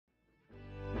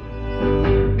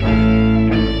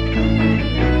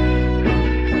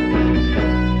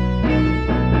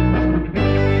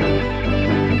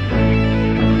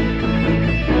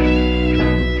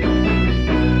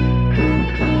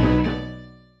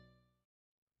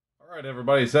Alright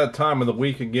everybody, it's that time of the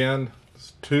week again.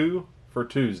 It's 2 for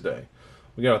Tuesday.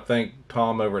 We got to thank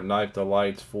Tom over at Knife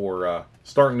Delights for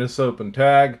starting this open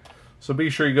tag. So be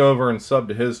sure you go over and sub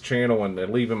to his channel and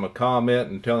leave him a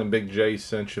comment and tell him BigJ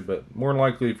sent you. But more than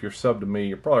likely, if you're subbed to me,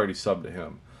 you're probably already subbed to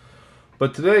him.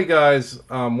 But today, guys,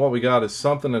 what we got is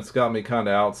something that's got me kind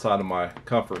of outside of my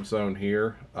comfort zone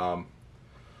here.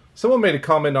 Someone made a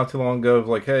comment not too long ago,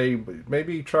 like, hey,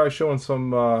 maybe try showing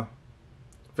some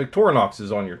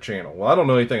Victorinoxes on your channel. Well, I don't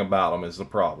know anything about them is the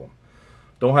problem.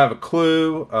 Don't have a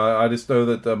clue. I just know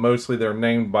that mostly they're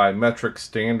named by metric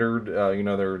standard. You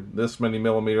know, they're this many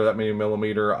millimeter, that many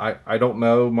millimeter. I don't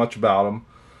know much about them.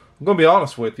 I'm going to be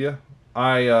honest with you.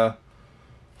 I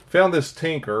found this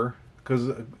tinker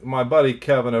because my buddy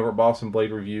Kevin over at Boston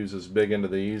Blade Reviews is big into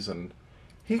these, and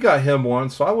he got him one.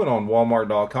 So I went on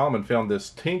Walmart.com and found this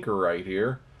tinker right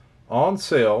here on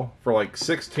sale for like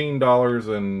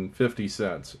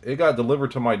 $16.50. It got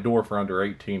delivered to my door for under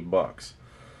 18 bucks.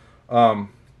 Now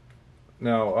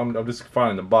I'm just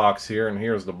finding the box here, and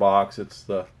here's the box. It's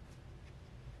the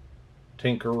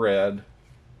Tinker Red.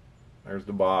 There's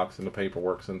the box, and the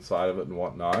paperwork's inside of it and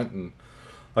whatnot. And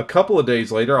a couple of days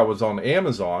later, I was on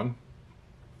Amazon,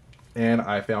 and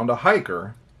I found a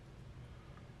hiker,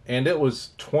 and it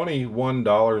was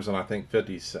 $21 and I think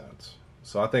 50 cents.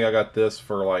 So I think I got this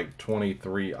for like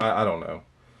 23. I don't know,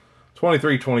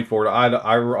 23, 24. I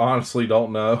honestly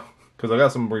don't know, because I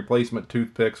got some replacement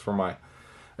toothpicks for my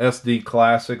SD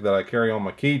Classic that I carry on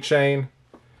my keychain,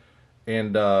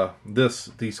 and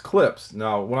these clips.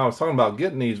 Now, when I was talking about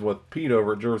getting these with Pete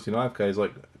over at Jersey Knife Guy, he's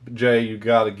like, Jay, you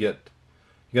gotta get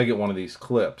one of these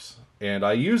clips. And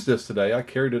I used this today. I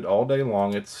carried it all day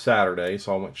long. It's Saturday,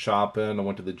 so I went shopping. I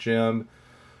went to the gym.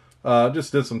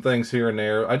 Just did some things here and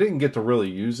there. I didn't get to really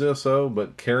use this though,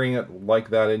 but carrying it like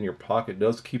that in your pocket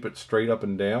does keep it straight up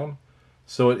and down.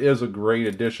 So it is a great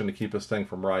addition to keep this thing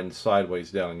from riding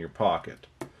sideways down in your pocket.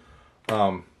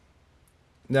 Now,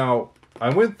 I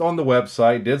went on the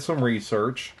website, did some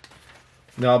research.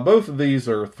 Now, both of these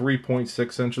are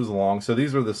 3.6 inches long, so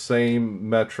these are the same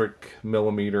metric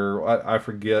millimeter. I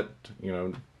forget, you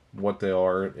know, what they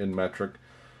are in metric.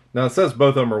 Now, it says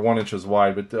both of them are 1 inch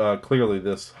wide, but clearly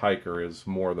this hiker is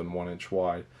more than 1 inch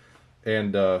wide.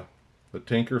 And the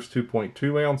Tinker's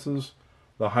 2.2 ounces.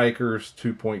 The hiker's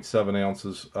 2.7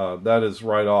 ounces. That is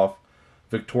right off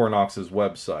Victorinox's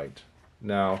website.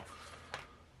 Now,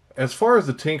 as far as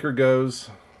the Tinker goes,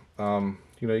 you know,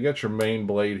 you got your main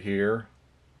blade here.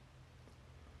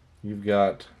 You've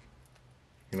got,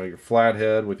 you know, your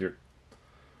flathead with your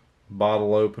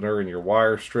bottle opener and your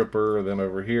wire stripper. And then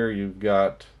over here you've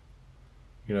got,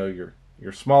 you know, your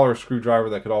smaller screwdriver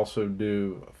that could also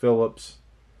do Phillips.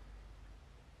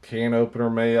 Can opener,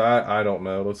 I don't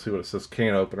know. Let's see what it says,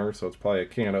 can opener, so it's probably a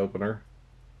can opener.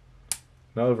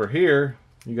 Now over here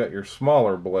you got your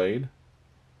smaller blade,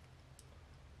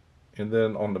 and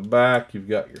then on the back you've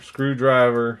got your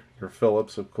screwdriver, your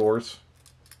Phillips of course,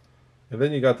 and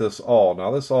then you got this awl.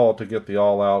 Now this awl, to get the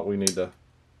awl out, we need to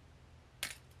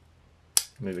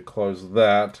close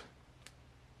that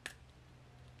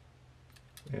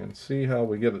and see how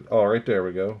we get it. Oh, right there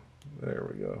we go. There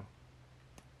we go.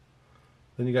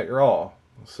 Then you got your awl.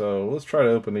 So let's try to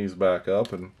open these back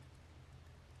up, and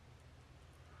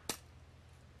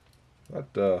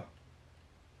that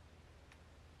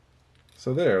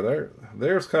so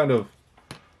there's kind of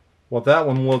what that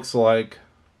one looks like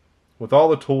with all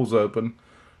the tools open.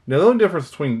 Now the only difference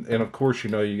between, and of course, you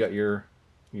know, you got your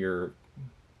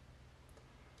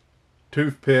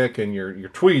toothpick and your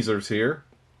tweezers here.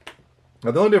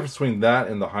 Now the only difference between that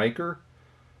and the hiker,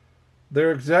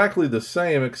 they're exactly the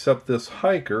same, except this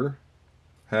hiker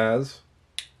has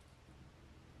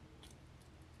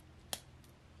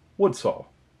wood saw.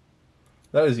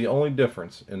 That is the only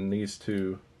difference in these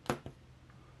two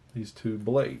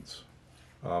blades.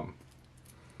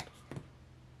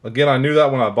 Again, I knew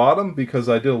that when I bought them because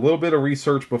I did a little bit of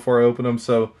research before I opened them.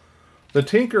 So the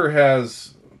Tinker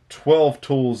has 12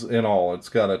 tools in all. It's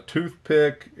got a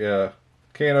toothpick, a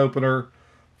can opener,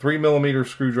 3mm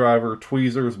screwdriver,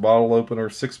 tweezers, bottle opener,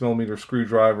 6mm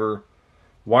screwdriver,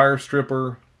 wire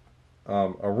stripper,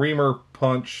 a reamer,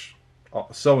 punch,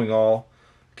 sewing awl,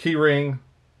 key ring,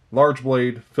 large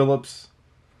blade, Phillips,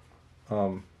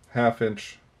 1/2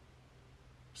 inch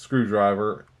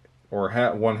screwdriver, or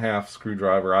 1/2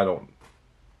 screwdriver. I don't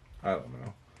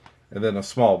know, and then a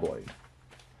small blade.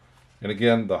 And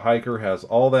again, the hiker has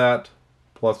all that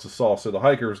plus the saw. So the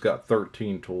hiker's got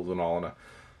 13 tools in all, and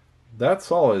that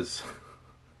saw is,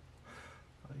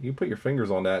 you put your fingers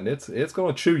on that and it's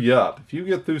going to chew you up. If you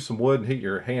get through some wood and hit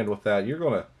your hand with that, you're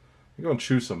going to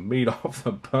chew some meat off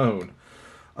the bone.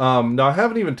 Now, I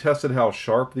haven't even tested how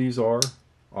sharp these are,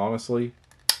 honestly.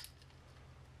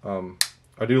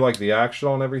 I do like the action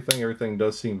on everything. Everything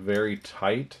does seem very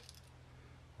tight,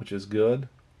 which is good.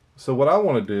 So what I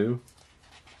want to do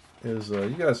is,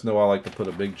 you guys know I like to put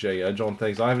a BigJ edge on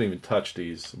things. I haven't even touched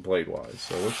these blade-wise.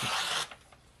 So let's just,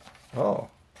 oh,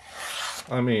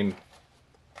 I mean,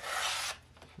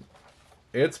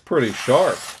 it's pretty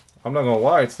sharp. I'm not going to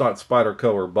lie, it's not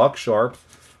Spyderco or Buck sharp,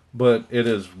 but it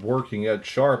is working edge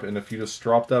sharp. And if you just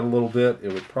drop that a little bit,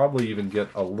 it would probably even get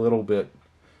a little bit,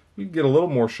 you can get a little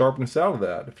more sharpness out of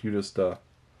that if you just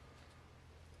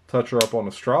touch her up on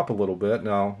the strop a little bit.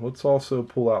 Now, let's also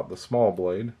pull out the small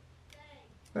blade.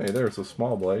 Hey, there's a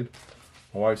small blade.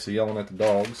 My wife's yelling at the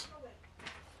dogs.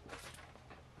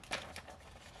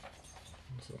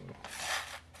 So,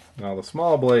 now the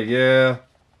small blade, yeah,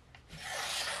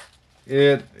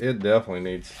 it definitely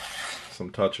needs some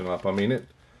touching up. I mean,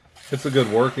 it's a good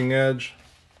working edge.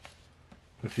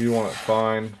 If you want it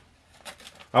fine,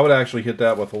 I would actually hit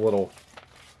that with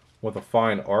a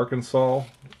fine Arkansas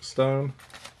stone,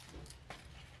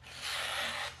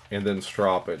 and then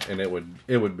strop it, and it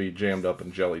would be jammed up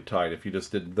and jelly tight if you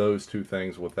just did those two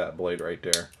things with that blade right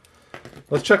there.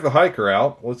 Let's check the hiker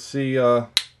out. Let's see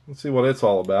what it's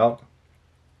all about,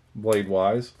 blade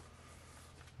wise.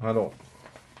 Like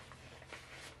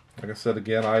I said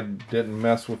again, I didn't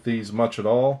mess with these much at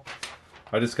all.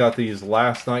 I just got these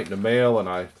last night in the mail, and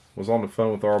I was on the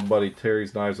phone with our buddy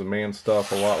Terry's Knives and Man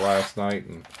Stuff a lot last night,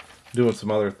 and doing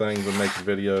some other things and making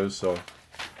videos. So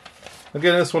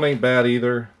again, this one ain't bad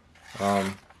either.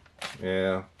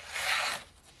 Yeah,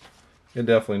 it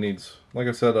definitely needs, like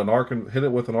I said, hit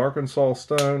it with an Arkansas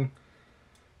stone,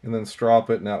 and then strop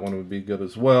it, and that one would be good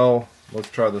as well.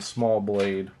 Let's try the small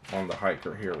blade on the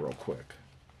hiker here real quick.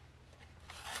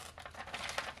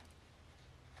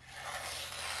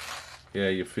 Yeah,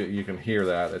 you can hear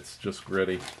that. It's just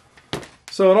gritty.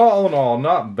 So all in all,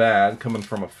 not bad coming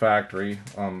from a factory.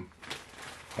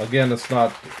 Again, it's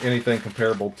not anything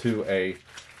comparable to a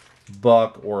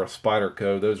Buck or a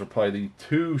Spyderco. Those are probably the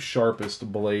two sharpest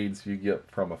blades you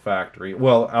get from a factory.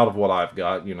 Well, out of what I've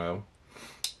got, you know.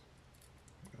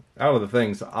 Out of the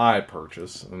things I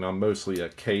purchase, and I'm mostly a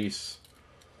case,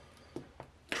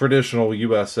 traditional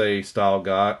USA style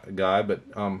guy, but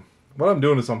what I'm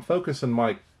doing is I'm focusing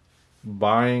my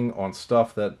buying on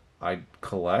stuff that I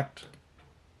collect,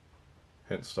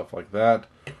 and stuff like that,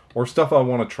 or stuff I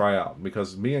want to try out,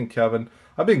 because me and Kevin,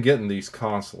 I've been getting these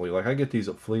constantly. Like, I get these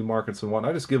at flea markets and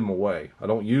whatnot. I just give them away. I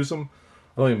don't use them.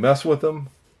 I don't even mess with them.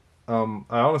 I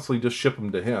honestly just ship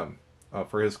them to him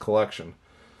for his collection.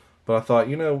 But I thought,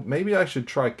 you know, maybe I should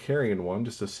try carrying one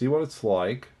just to see what it's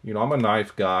like. You know, I'm a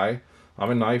knife guy.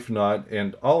 I'm a knife nut.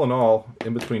 And all in all,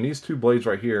 in between these two blades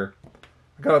right here,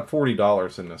 I got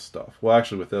 $40 in this stuff. Well,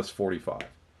 actually with this, $45.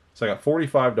 So I got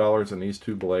 $45 in these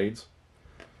two blades.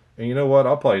 And you know what?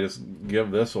 I'll probably just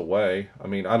give this away. I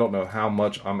mean, I don't know how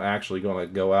much I'm actually going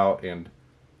to go out and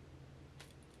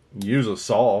use a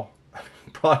saw.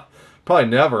 probably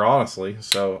never, honestly.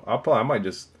 So I might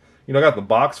just, you know, I got the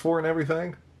box for it and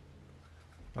everything.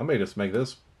 I may just make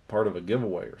this part of a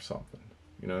giveaway or something.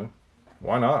 You know,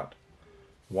 why not?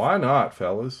 Why not,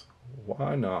 fellas?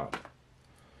 Why not?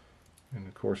 And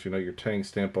of course, you know, your tang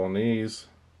stamp on these.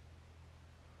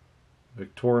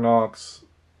 Victorinox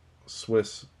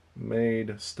Swiss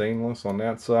made stainless on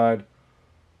that side.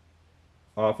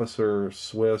 Officer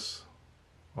Swiss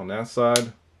on that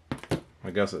side.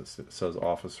 I guess it says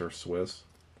Officer Swiss.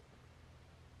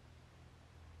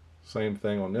 Same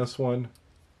thing on this one.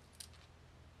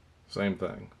 Same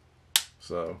thing.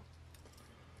 So,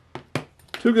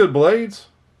 two good blades,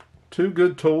 two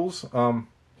good tools.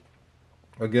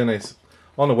 Again,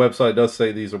 on the website it does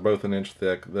say these are both an inch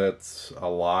thick. That's a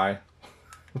lie.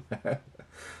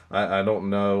 I don't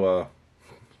know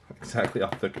exactly how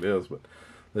thick it is, but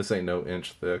this ain't no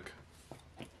inch thick.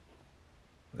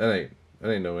 That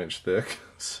ain't no inch thick.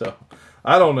 So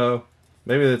I don't know.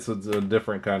 Maybe it's a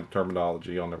different kind of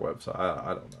terminology on their website.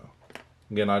 I don't know.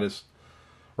 Again, I just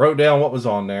wrote down what was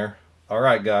on there. All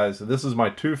right, guys. This is my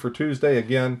 2 for Tuesday.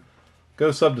 Again,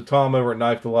 go sub to Tom over at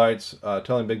Knife Delights.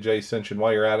 Tell him BigJ sent you. And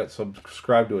while you're at it,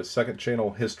 subscribe to his second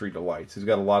channel, History Delights. He's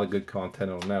got a lot of good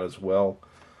content on that as well.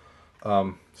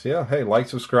 So yeah, hey, like,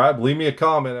 subscribe, leave me a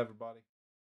comment, everybody.